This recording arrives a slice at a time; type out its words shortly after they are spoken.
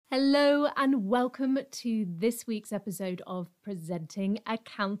Hello and welcome to this week's episode of Presenting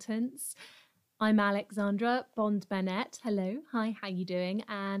Accountants. I'm Alexandra Bond-Burnett. Hello, hi, how you doing?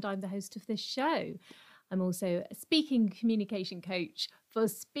 And I'm the host of this show. I'm also a speaking communication coach for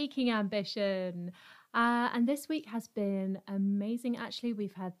Speaking Ambition. And this week has been amazing. Actually,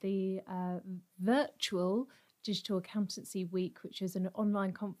 we've had the virtual Digital Accountancy Week, which is an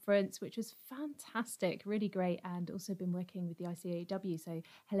online conference, which was fantastic, really great, and also been working with the ICAEW. So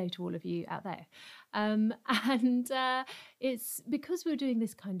hello to all of you out there. It's because we're doing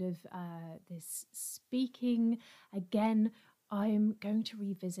this kind of this speaking again. I'm going to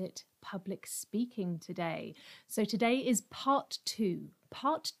revisit public speaking today. So today is part two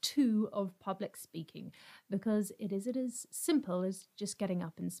of public speaking, because it isn't as simple as just getting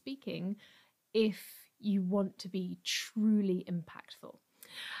up and speaking if you want to be truly impactful.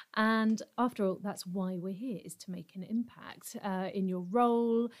 And after all, that's why we're here, is to make an impact in your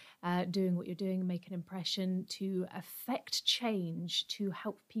role, doing what you're doing, make an impression, to affect change, to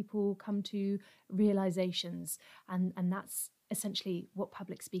help people come to realizations. And that's essentially what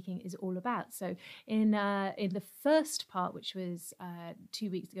public speaking is all about. So in the first part, which was 2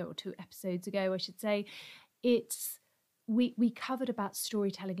 weeks ago, or 2 episodes ago, I should say, we covered about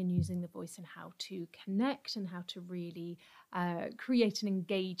storytelling and using the voice and how to connect and how to really create an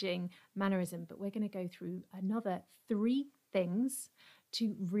engaging mannerism. But we're going to go through another 3 things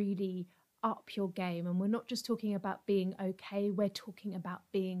to really up your game. And we're not just talking about being okay, we're talking about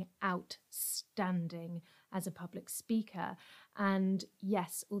being outstanding as a public speaker. And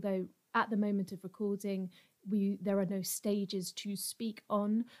yes, although at the moment of recording, there are no stages to speak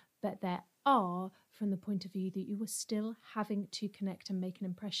on, but there are from the point of view that you are still having to connect and make an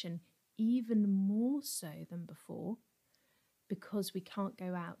impression, even more so than before, because we can't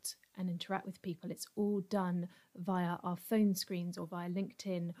go out and interact with people. It's all done via our phone screens or via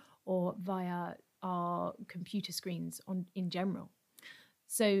LinkedIn or via our computer screens in general.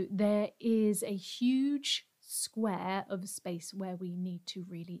 So there is a huge square of space where we need to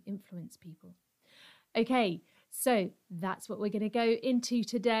really influence people. Okay, so that's what we're going to go into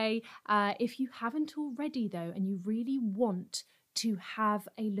today. If you haven't already, though, and you really want to have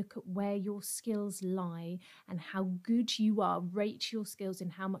a look at where your skills lie and how good you are, rate your skills in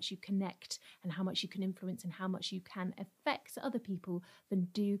how much you connect and how much you can influence and how much you can affect other people, then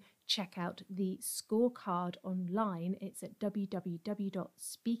do check out the scorecard online. It's at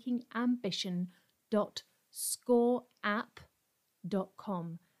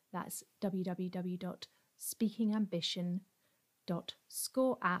www.speakingambition.scoreapp.com. That's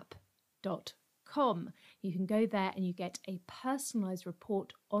www.speakingambition.scoreapp.com. You can go there and you get a personalized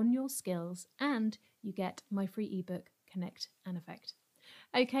report on your skills, and you get my free ebook, Connect and Affect.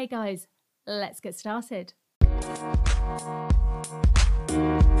 Okay, guys, let's get started.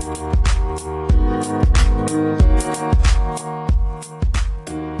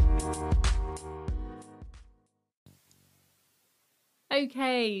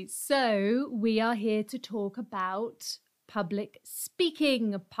 Okay, so we are here to talk about public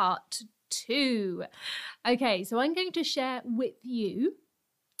speaking, part 2. Okay, so I'm going to share with you,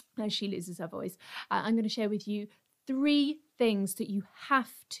 as she loses her voice, I'm going to share with you 3 things that you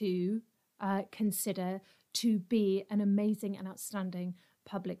have to consider to be an amazing and outstanding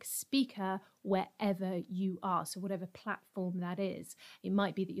public speaker wherever you are. So whatever platform that is, it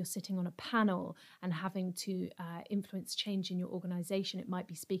might be that you're sitting on a panel and having to influence change in your organization. It might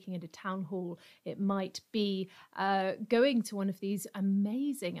be speaking at a town hall. It might be going to one of these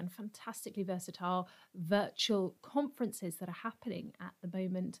amazing and fantastically versatile virtual conferences that are happening at the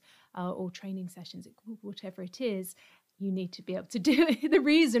moment, or training sessions, whatever it is. You need to be able to do it. The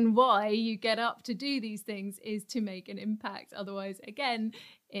reason why you get up to do these things is to make an impact. Otherwise, again,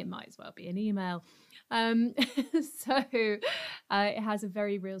 it might as well be an email. So it has a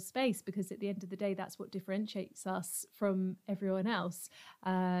very real space, because at the end of the day, that's what differentiates us from everyone else.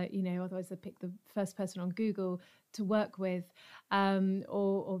 Otherwise they pick the first person on Google to work with,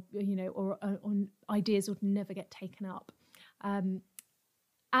 or on ideas would never get taken up.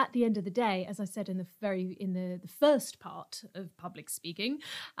 At the end of the day, as I said in the first part of public speaking,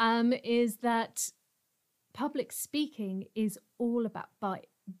 is that public speaking is all about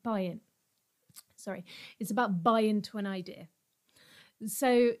buy-in. It's about buy-in to an idea.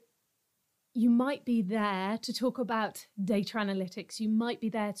 So you might be there to talk about data analytics. You might be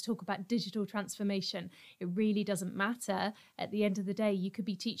there to talk about digital transformation. It really doesn't matter. At the end of the day, you could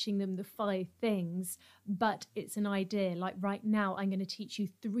be teaching them the 5 things, but it's an idea. Like right now, I'm going to teach you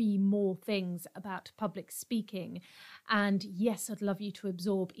 3 more things about public speaking. And yes, I'd love you to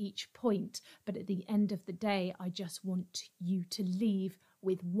absorb each point, but at the end of the day, I just want you to leave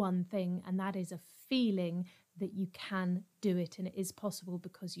with one thing, and that is a feeling that you can do it and it is possible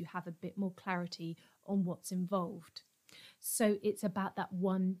because you have a bit more clarity on what's involved. So it's about that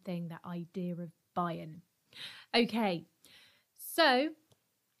one thing, that idea of buy-in. Okay, so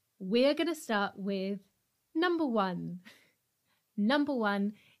we're going to start with number one. Number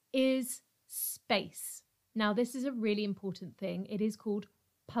one is space. Now, this is a really important thing. It is called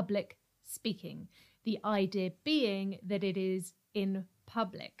public speaking. The idea being that it is in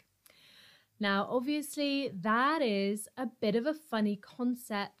public. Now, obviously, that is a bit of a funny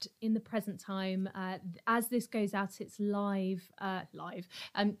concept in the present time. As this goes out, it's live.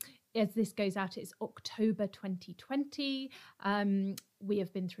 As this goes out, it's October 2020. We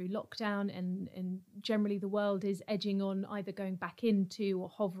have been through lockdown, and generally the world is edging on either going back into or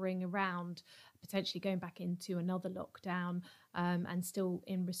hovering around, potentially going back into another lockdown, and still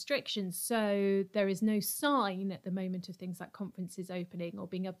in restrictions. So there is no sign at the moment of things like conferences opening or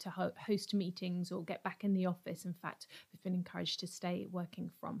being able to host meetings or get back in the office. In fact, we've been encouraged to stay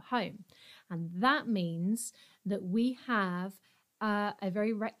working from home. And that means that we have a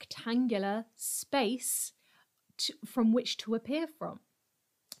very rectangular space from which to appear from.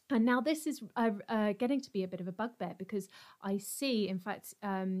 And now this is getting to be a bit of a bugbear, because I see, in fact,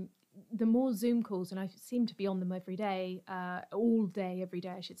 the more Zoom calls, and I seem to be on them every day, all day, every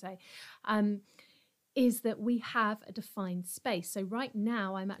day, I should say, is that we have a defined space. So right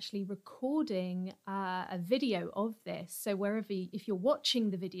now I'm actually recording a video of this. So if you're watching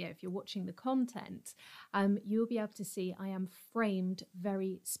the video, if you're watching the content, you'll be able to see I am framed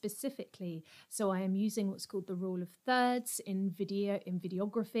very specifically. So I am using what's called the rule of thirds in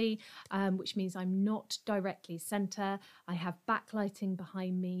videography, which means I'm not directly center. I have backlighting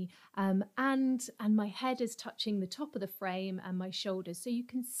behind me, and my head is touching the top of the frame and my shoulders. So you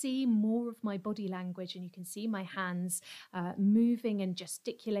can see more of my body language, and you can see my hands moving and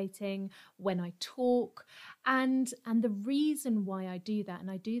gesticulating when I talk. And the reason why I do that, and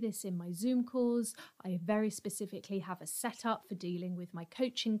I do this in my Zoom calls, I very specifically have a setup for dealing with my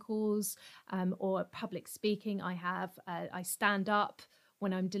coaching calls, or public speaking. I stand up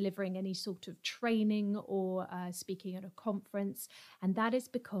when I'm delivering any sort of training or speaking at a conference. And that is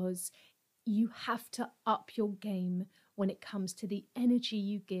because you have to up your game when it comes to the energy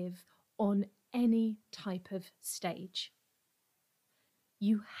you give on any type of stage.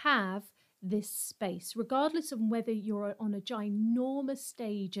 You have this space, regardless of whether you're on a ginormous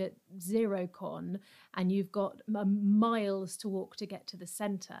stage at Xerocon and you've got miles to walk to get to the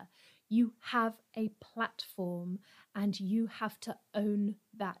center. You have a platform and you have to own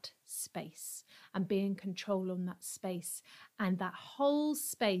that space and be in control on that space. And that whole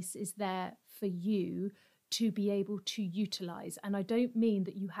space is there for you to be able to utilize. And I don't mean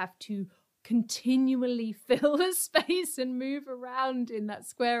that you have to continually fill the space and move around in that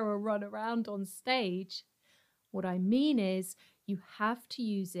square or run around on stage. What I mean is you have to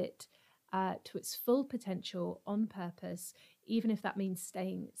use it to its full potential on purpose, even if that means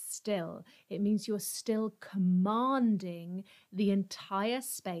staying still. It means you're still commanding the entire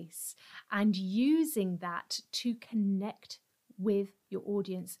space and using that to connect with your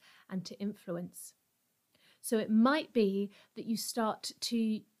audience and to influence. So it might be that you start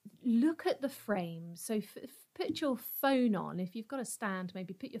to look at the frame. So put your phone on. If you've got a stand,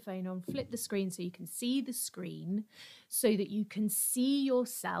 maybe put your phone on, flip the screen so you can see the screen, so that you can see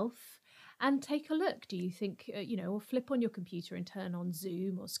yourself and take a look. Do you think, or flip on your computer and turn on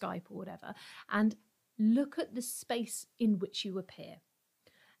Zoom or Skype or whatever, and look at the space in which you appear.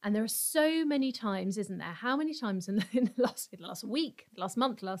 And there are so many times, isn't there? How many times in the last week, last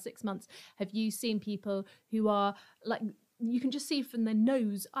month, last 6 months, have you seen people who are like, you can just see from their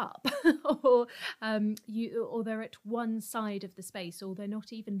nose up, or they're at one side of the space, or they're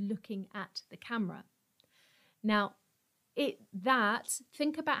not even looking at the camera. Now,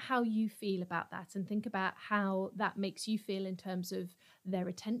 think about how you feel about that, and think about how that makes you feel in terms of their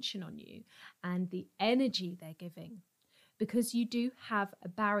attention on you and the energy they're giving. Because you do have a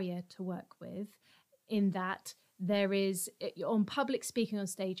barrier to work with, in that there is, on public speaking on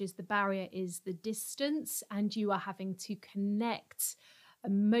stages, the barrier is the distance, and you are having to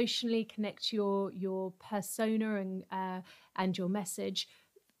emotionally connect your persona and your message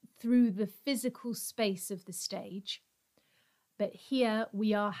through the physical space of the stage. But here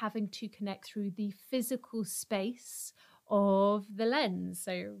we are having to connect through the physical space of the lens.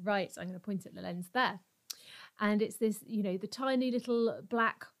 So, right, I'm going to point at the lens there. And it's this, the tiny little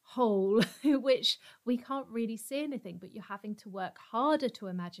black hole which we can't really see anything, but you're having to work harder to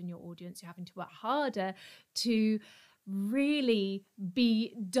imagine your audience. You're having to work harder to really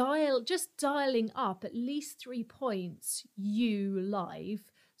be just dialing up at least 3 points you live,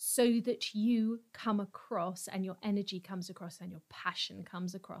 so that you come across and your energy comes across and your passion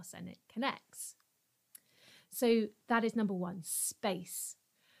comes across and it connects. So that is number one, space.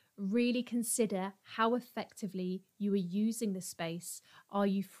 Really consider how effectively you are using the space. Are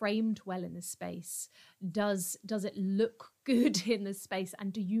you framed well in the space? Does it look good in the space?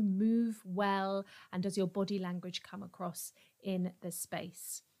 And do you move well? And does your body language come across in the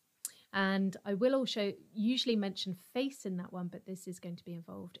space? And I will also usually mention face in that one, but this is going to be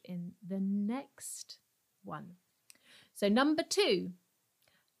involved in the next one. So number two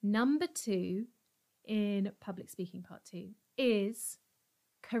in public speaking part 2 is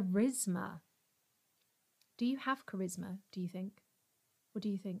charisma. Do you have charisma, do you think? What do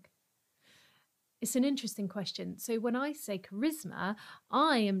you think? It's an interesting question. So when I say charisma,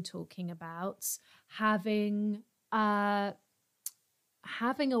 I am talking about having a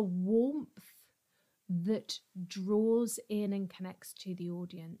warmth that draws in and connects to the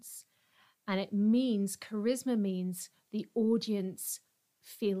audience. And charisma means the audience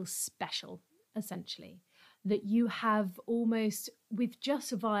feels special, essentially. That you have almost, with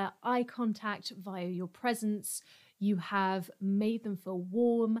just via eye contact, via your presence, you have made them feel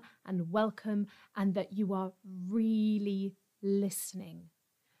warm and welcome, and that you are really listening,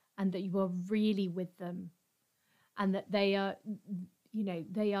 and that you are really with them, and that they are,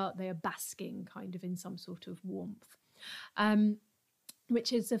 they are basking kind of in some sort of warmth,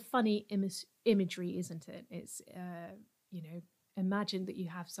 which is a funny imagery, isn't it? It's, imagine that you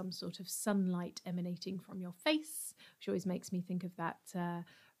have some sort of sunlight emanating from your face, which always makes me think of that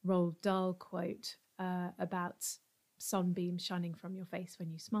Roald Dahl quote about sunbeams shining from your face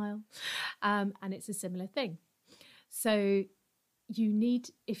when you smile. And it's a similar thing. So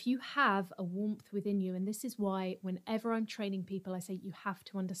if you have a warmth within you, and this is why whenever I'm training people, I say you have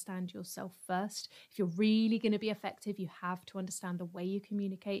to understand yourself first. If you're really going to be effective, you have to understand the way you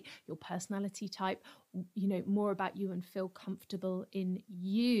communicate, your personality type, more about you, and feel comfortable in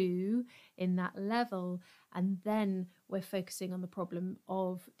you in that level. And then we're focusing on the problem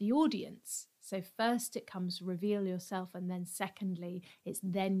of the audience. So first it comes reveal yourself, and then secondly, it's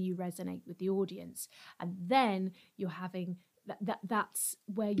then you resonate with the audience. And then you're having that's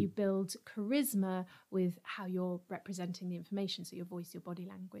where you build charisma with how you're representing the information. So your voice, your body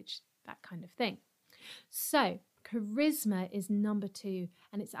language, that kind of thing. So charisma is number 2,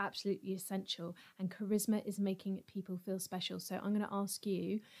 and it's absolutely essential. And charisma is making people feel special. So I'm going to ask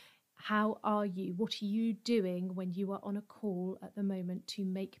you, how are you? What are you doing when you are on a call at the moment to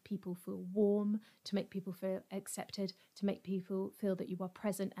make people feel warm, to make people feel accepted, to make people feel that you are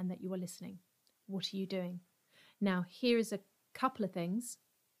present and that you are listening? What are you doing? Now, here is a couple of things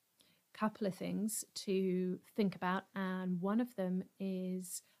to think about, and one of them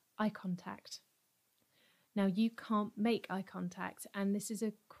is eye contact. Now, you can't make eye contact, and this is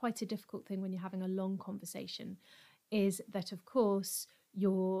quite a difficult thing when you're having a long conversation, is that, of course,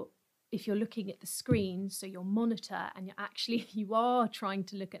 if you're looking at the screen, so your monitor, and you are trying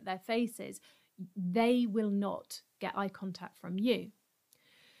to look at their faces, they will not get eye contact from you.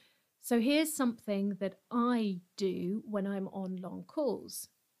 So here's something that I do when I'm on long calls.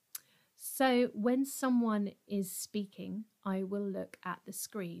 So when someone is speaking, I will look at the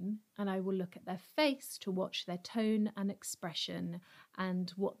screen and I will look at their face to watch their tone and expression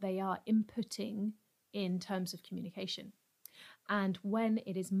and what they are inputting in terms of communication. And when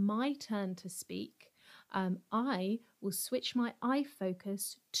it is my turn to speak, I will switch my eye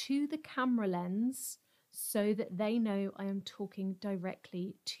focus to the camera lens so that they know I am talking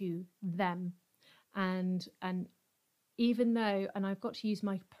directly to them. And even though, and I've got to use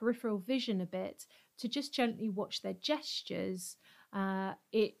my peripheral vision a bit to just gently watch their gestures,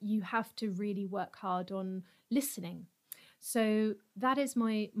 you have to really work hard on listening. So that is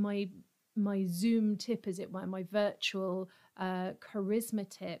my Zoom tip, as it were, my virtual charisma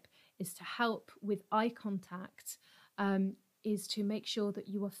tip, is to help with eye contact, is to make sure that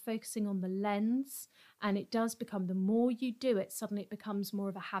you are focusing on the lens. And it does become, the more you do it, suddenly it becomes more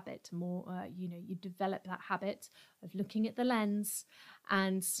of a habit, more, you develop that habit of looking at the lens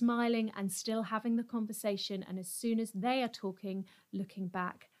and smiling and still having the conversation. And as soon as they are talking, looking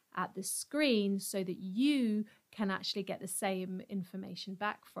back at the screen so that you can actually get the same information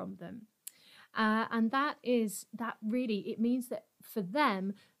back from them. And that really, it means that for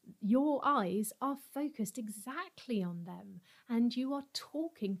them, your eyes are focused exactly on them, and you are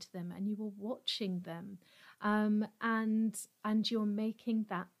talking to them and you are watching them, and you're making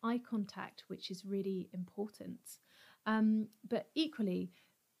that eye contact, which is really important. But equally,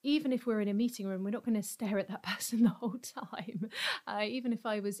 even if we're in a meeting room, we're not going to stare at that person the whole time. Even if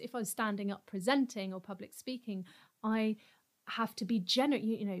I was standing up presenting or public speaking, I have to be generous.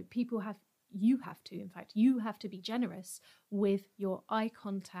 You have to be generous with your eye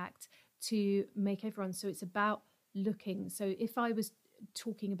contact to make everyone. So it's about looking. So if I was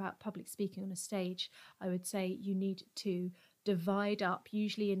talking about public speaking on a stage, I would say you need to divide up,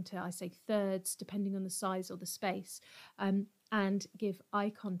 usually into, I say, thirds, depending on the size or the space, and give eye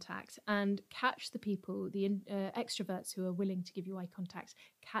contact and catch the people, the extroverts who are willing to give you eye contact,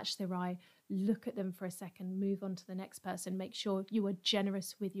 catch their eye, look at them for a second, move on to the next person. Make sure you are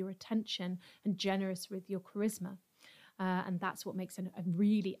generous with your attention and generous with your charisma. And that's what makes a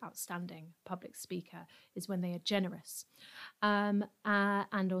really outstanding public speaker, is when they are generous. And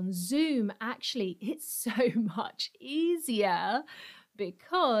on Zoom, actually, it's so much easier,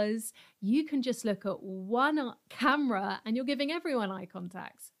 because you can just look at one camera and you're giving everyone eye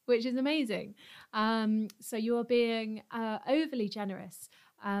contact, which is amazing. So you're being overly generous,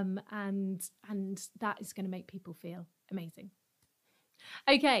 and that is going to make people feel amazing.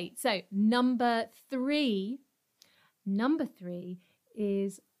 Okay, so number three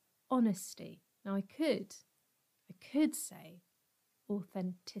is honesty. Now I could say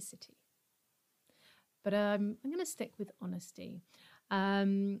authenticity, but I'm going to stick with honesty.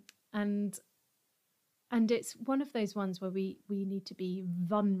 And it's one of those ones where we need to be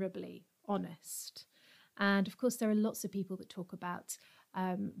vulnerably honest. And of course, there are lots of people that talk about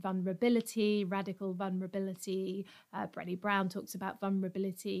vulnerability, radical vulnerability. Brené Brown talks about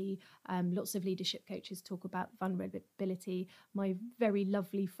vulnerability. Lots of leadership coaches talk about vulnerability. My very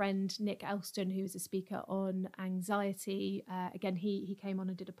lovely friend Nick Elston, who is a speaker on anxiety, again, he came on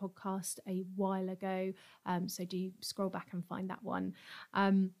and did a podcast a while ago. So do scroll back and find that one.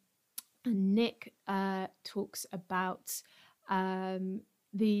 And Nick talks about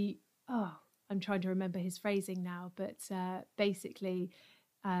I'm trying to remember his phrasing now, but basically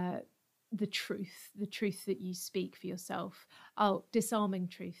the truth that you speak for yourself. Oh, disarming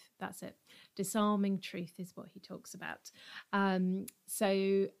truth. That's it. Disarming truth is what he talks about.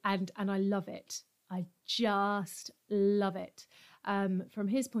 So I love it. I just love it. From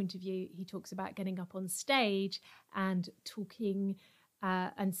his point of view, he talks about getting up on stage and talking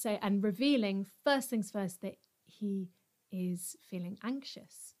and revealing, first things first, that he is feeling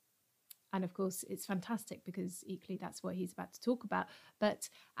anxious. And of course, it's fantastic because equally that's what he's about to talk about. But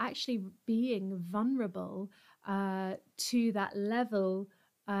actually being vulnerable to that level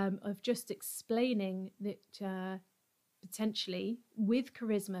of just explaining that potentially with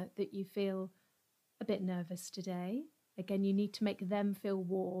charisma that you feel a bit nervous today. Again, you need to make them feel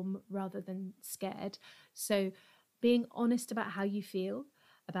warm rather than scared. So being honest about how you feel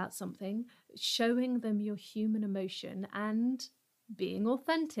about something, showing them your human emotion, and being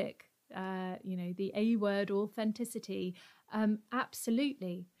authentic. The A word, authenticity.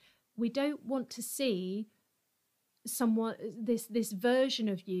 Absolutely. We don't want to see someone, this version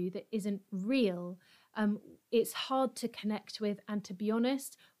of you that isn't real. It's hard to connect with, and to be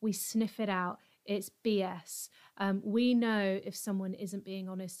honest, we sniff it out. It's BS. We know if someone isn't being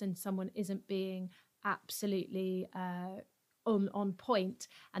honest and someone isn't being absolutely on point,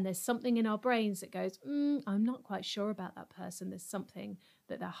 and there's something in our brains that goes, I'm not quite sure about that person. There's something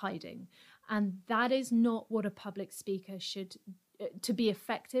that they're hiding. And that is not what a public speaker should, to be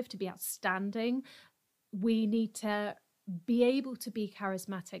effective, to be outstanding. We need to be able to be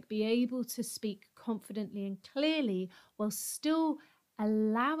charismatic, be able to speak confidently and clearly, while still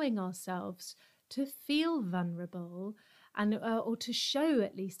allowing ourselves to feel vulnerable, and or to show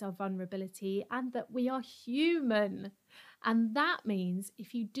at least our vulnerability, and that we are human. And that means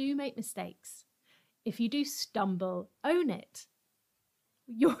if you do make mistakes, if you do stumble, own it.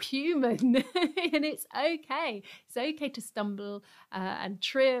 You're human and it's okay. It's okay to stumble and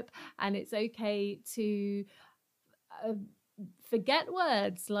trip, and it's okay to forget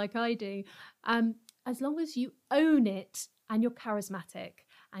words like I do, as long as you own it and you're charismatic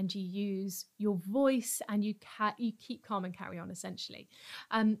and you use your voice and you keep calm and carry on, essentially.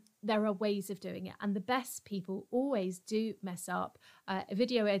 There are ways of doing it, and the best people always do mess up.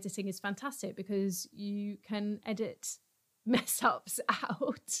 Video editing is fantastic because you can edit mess ups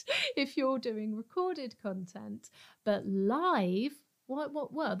out if you're doing recorded content, but live,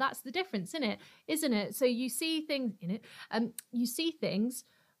 well, that's the difference, isn't it? So you see things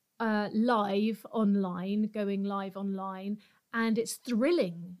live online, going live online, and it's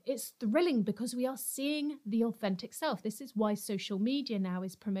thrilling. It's thrilling because we are seeing the authentic self. This is why social media now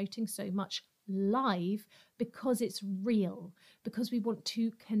is promoting so much live, because it's real, because we want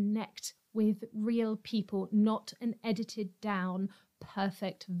to connect with real people, not an edited down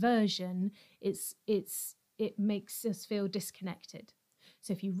perfect version, it makes us feel disconnected.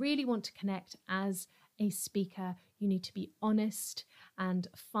 So if you really want to connect as a speaker, you need to be honest and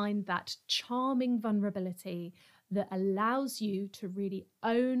find that charming vulnerability that allows you to really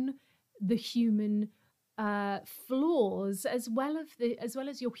own the human flaws as well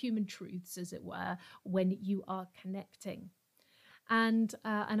as your human truths, as it were, when you are connecting. And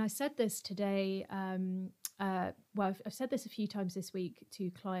I said this today. I've said this a few times this week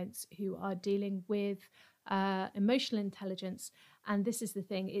to clients who are dealing with emotional intelligence. And this is the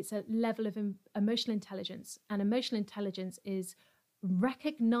thing: it's a level of emotional intelligence, and emotional intelligence is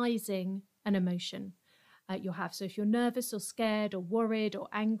recognizing an emotion you'll have. So if you're nervous or scared or worried or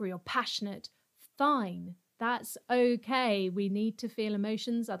angry or passionate, fine. That's okay. We need to feel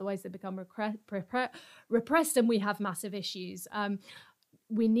emotions, otherwise they become repressed and we have massive issues.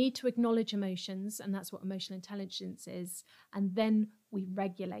 We need to acknowledge emotions, and that's what emotional intelligence is. And then we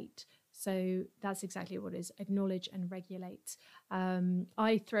regulate. So that's exactly what it is: acknowledge and regulate.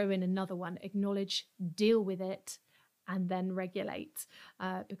 I throw in another one: acknowledge, deal with it, and then regulate,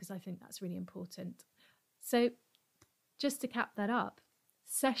 because I think that's really important. So just to cap that up,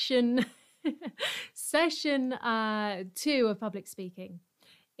 session 2 of public speaking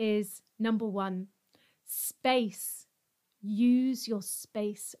is number 1, space. Use your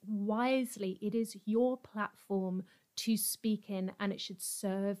space wisely. It is your platform to speak in, and it should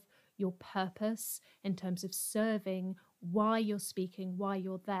serve your purpose in terms of serving why you're speaking, why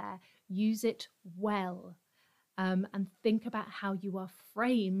you're there. Use it well, and think about how you are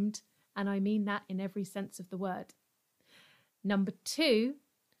framed, and I mean that in every sense of the word. Number 2,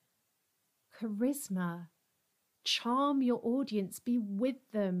 charisma. Charm your audience, be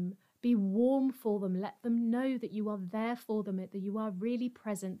with them, be warm for them, let them know that you are there for them, that you are really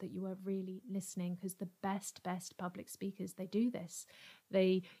present, that you are really listening, because the best public speakers, they do this.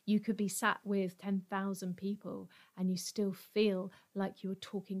 You could be sat with 10,000 people and you still feel like you're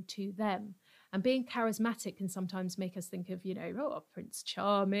talking to them. And being charismatic can sometimes make us think of, Prince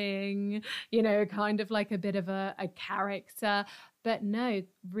Charming, kind of like a bit of a character. But no,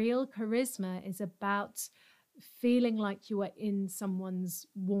 real charisma is about feeling like you are in someone's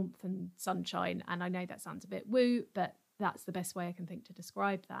warmth and sunshine. And I know that sounds a bit woo, but that's the best way I can think to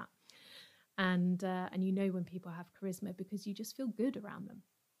describe that. And when people have charisma, because you just feel good around them.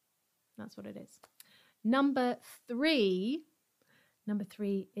 That's what it is. Number three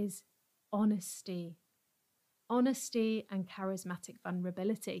is honesty and charismatic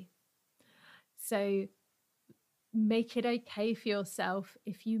vulnerability. So make it okay for yourself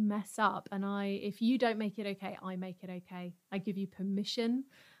if you mess up, and if you don't make it okay, I make it okay. I give you permission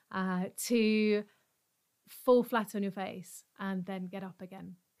to fall flat on your face and then get up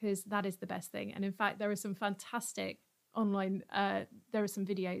again, because that is the best thing. And in fact, there are some fantastic online there are some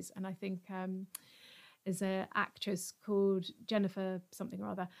videos, and I think there's an actress called Jennifer something or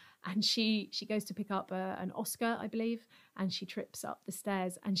other, and she goes to pick up an Oscar, I believe, and she trips up the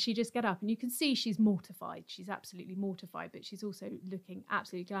stairs, and she just get up, and you can see she's mortified. She's absolutely mortified, but she's also looking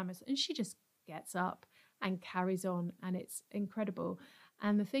absolutely glamorous, and she just gets up and carries on, and it's incredible.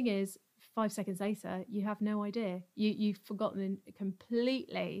 And the thing is, 5 seconds later, you have no idea. You've forgotten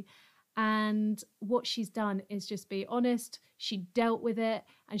completely. And what she's done is just be honest. She dealt with it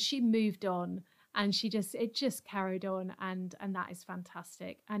and she moved on, and it just carried on, and that is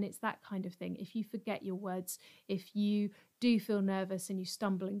fantastic. And it's that kind of thing. If you forget your words, if you do feel nervous and you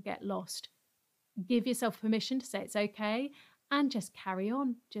stumble and get lost, give yourself permission to say it's okay and just carry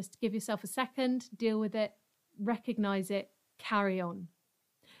on. Just give yourself a second, deal with it, recognize it, carry on.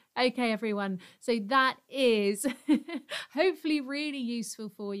 Okay, everyone. So that is hopefully really useful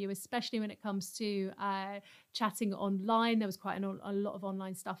for you, especially when it comes to chatting online. There was quite a lot of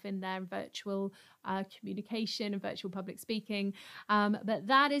online stuff in there, virtual communication and virtual public speaking. But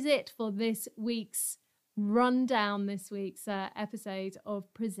that is it for this week's rundown, this week's episode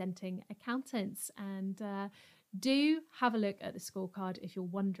of Presenting Accountants. And do have a look at the scorecard if you're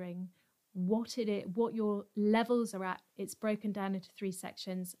wondering what it is, what your levels are at. It's broken down into 3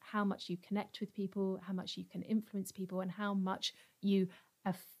 sections: how much you connect with people, how much you can influence people, and how much you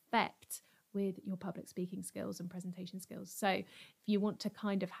affect with your public speaking skills and presentation skills. So if you want to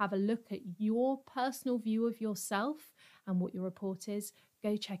kind of have a look at your personal view of yourself and what your report is,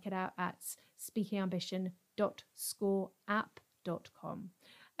 go check it out at speakingambition.scoreapp.com.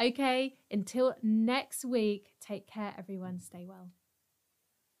 Okay, until next week, take care, everyone. Stay well.